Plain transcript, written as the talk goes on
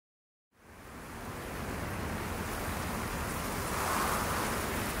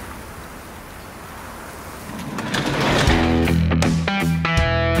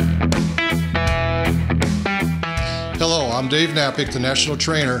Dave Knapik, the National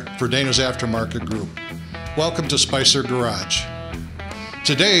Trainer for Dana's Aftermarket Group. Welcome to Spicer Garage.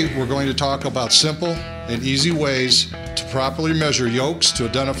 Today we're going to talk about simple and easy ways to properly measure yokes to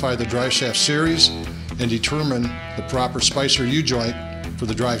identify the driveshaft series and determine the proper Spicer U-joint for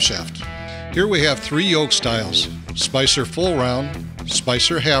the driveshaft. Here we have three yoke styles: Spicer Full Round,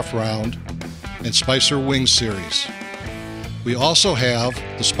 Spicer Half Round, and Spicer Wing Series. We also have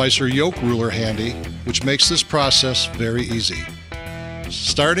the Spicer Yoke Ruler handy, which makes this process very easy.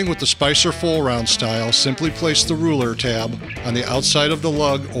 Starting with the Spicer Full Round style, simply place the ruler tab on the outside of the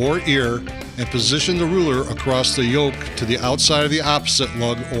lug or ear and position the ruler across the yoke to the outside of the opposite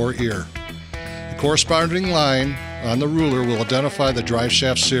lug or ear. The corresponding line on the ruler will identify the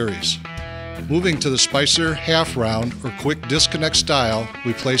driveshaft series. Moving to the Spicer Half Round or Quick Disconnect style,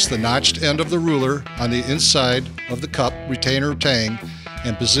 we place the notched end of the ruler on the inside of the cup retainer tang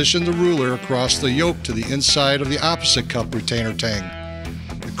and position the ruler across the yoke to the inside of the opposite cup retainer tang.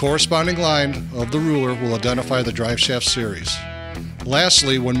 The corresponding line of the ruler will identify the driveshaft series.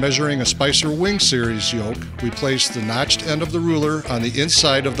 Lastly, when measuring a Spicer Wing Series yoke, we place the notched end of the ruler on the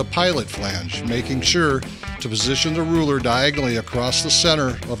inside of the pilot flange, making sure to position the ruler diagonally across the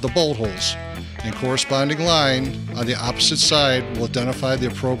center of the bolt holes, and corresponding line on the opposite side will identify the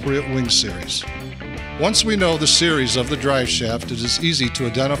appropriate wing series. Once we know the series of the driveshaft, it is easy to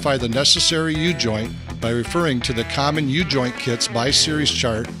identify the necessary U-joint by referring to the common U-joint kits by series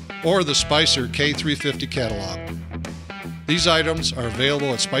chart or the Spicer K350 catalog. These items are available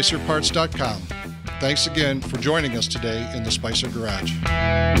at spicerparts.com. Thanks again for joining us today in the Spicer Garage.